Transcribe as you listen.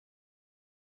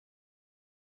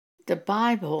The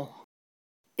Bible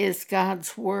is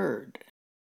God's Word.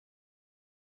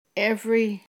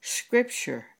 Every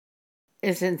scripture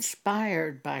is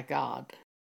inspired by God,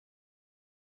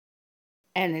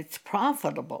 and it's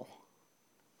profitable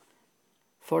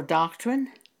for doctrine,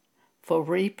 for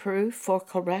reproof, for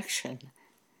correction,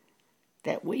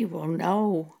 that we will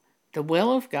know the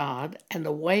will of God and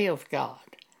the way of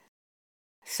God.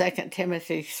 2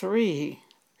 Timothy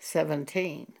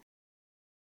 3:17.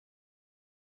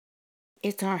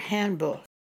 It's our handbook.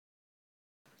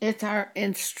 It's our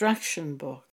instruction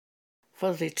book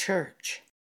for the church.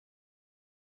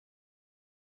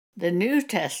 The New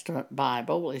Testament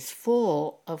Bible is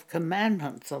full of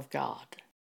commandments of God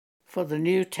for the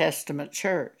New Testament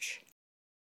church,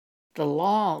 the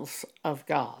laws of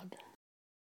God.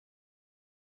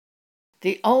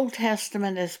 The Old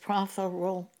Testament is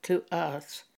profitable to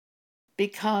us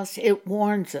because it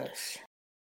warns us.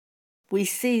 We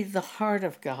see the heart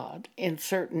of God in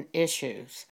certain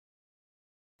issues.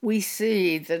 We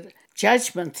see the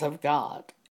judgments of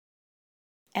God,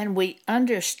 and we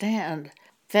understand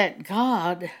that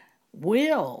God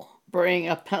will bring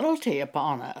a penalty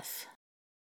upon us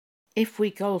if we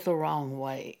go the wrong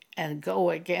way and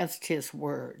go against His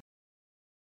Word.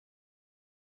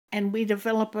 And we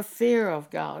develop a fear of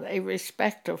God, a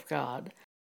respect of God,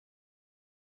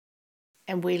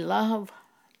 and we love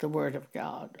the Word of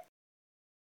God.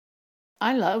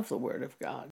 I love the Word of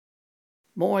God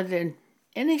more than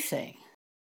anything.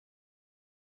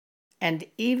 And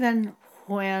even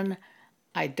when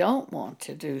I don't want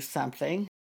to do something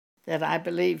that I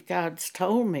believe God's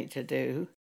told me to do,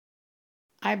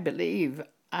 I believe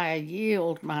I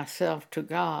yield myself to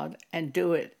God and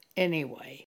do it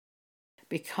anyway,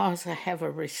 because I have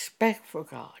a respect for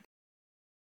God.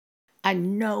 I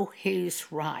know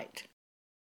He's right.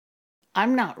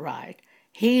 I'm not right.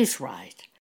 He's right.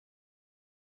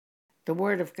 The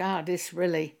Word of God is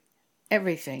really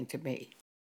everything to me.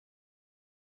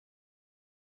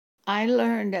 I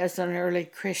learned as an early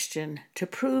Christian to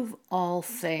prove all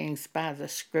things by the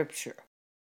Scripture.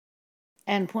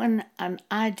 And when an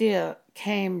idea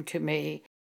came to me,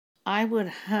 I would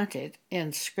hunt it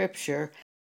in Scripture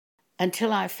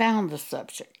until I found the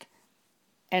subject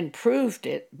and proved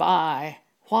it by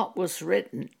what was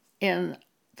written in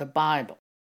the Bible.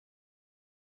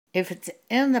 If it's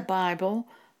in the Bible,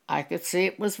 I could see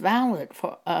it was valid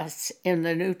for us in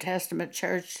the New Testament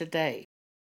church today.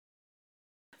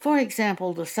 For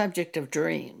example, the subject of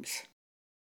dreams.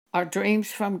 Are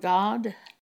dreams from God?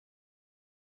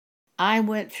 I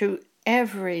went through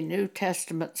every New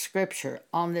Testament scripture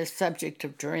on this subject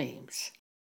of dreams.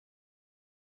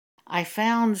 I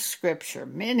found scripture,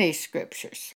 many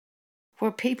scriptures,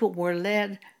 where people were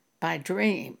led by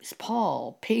dreams,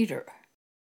 Paul, Peter.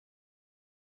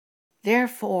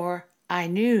 Therefore, I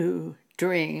knew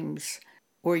dreams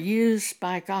were used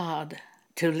by God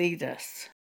to lead us.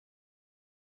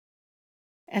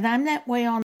 And I'm that way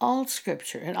on all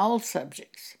scripture and all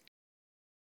subjects.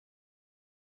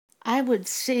 I would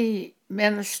see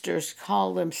ministers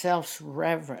call themselves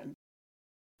Reverend,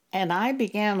 and I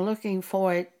began looking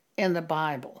for it in the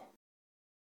Bible.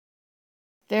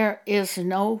 There is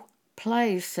no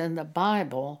place in the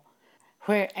Bible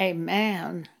where a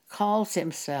man calls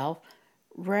himself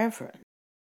Reverend.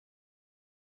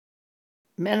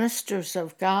 Ministers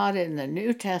of God in the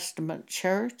New Testament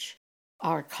church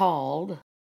are called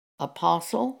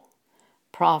apostle,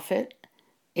 prophet,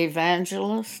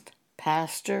 evangelist,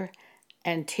 pastor,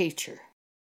 and teacher.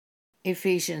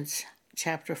 Ephesians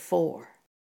chapter 4.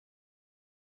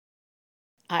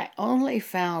 I only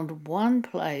found one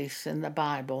place in the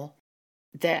Bible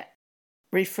that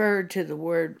referred to the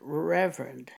word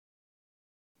reverend,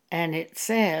 and it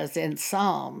says in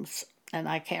Psalms, and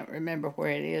I can't remember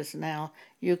where it is now,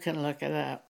 you can look it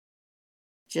up.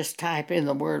 Just type in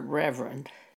the word reverend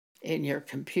in your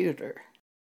computer.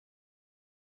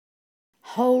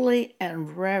 Holy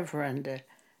and reverend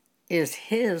is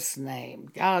His name,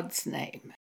 God's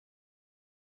name.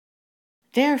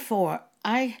 Therefore,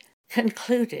 I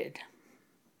concluded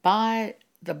by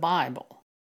the Bible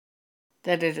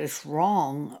that it is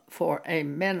wrong for a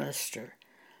minister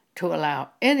to allow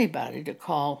anybody to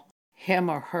call him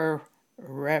or her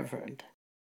reverend.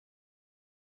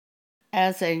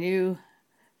 As a new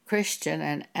Christian,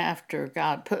 and after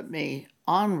God put me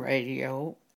on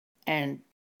radio and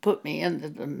put me into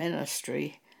the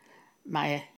ministry,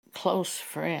 my close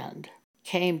friend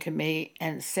came to me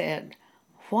and said,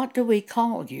 "What do we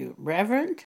call you,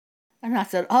 Reverend?" And I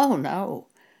said, "Oh, no,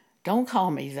 don't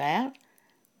call me that.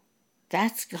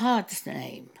 That's God's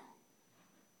name.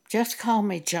 Just call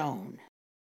me Joan."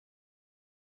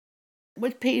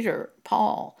 with Peter,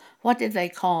 Paul, what did they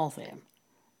call them?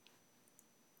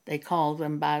 They called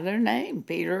them by their name,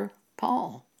 Peter,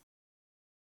 Paul.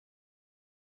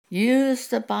 Use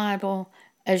the Bible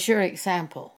as your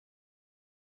example.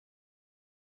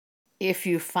 If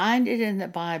you find it in the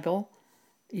Bible,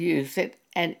 use it.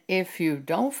 And if you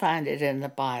don't find it in the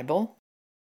Bible,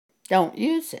 don't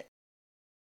use it.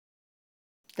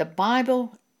 The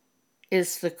Bible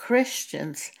is the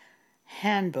Christian's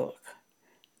handbook,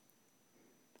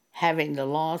 having the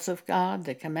laws of God,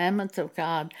 the commandments of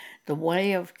God, the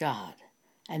way of God,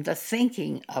 and the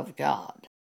thinking of God,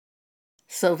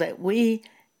 so that we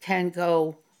can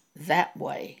go that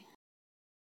way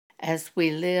as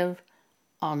we live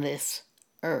on this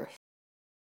earth.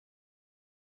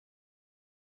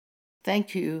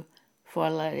 Thank you for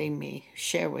letting me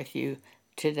share with you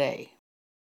today.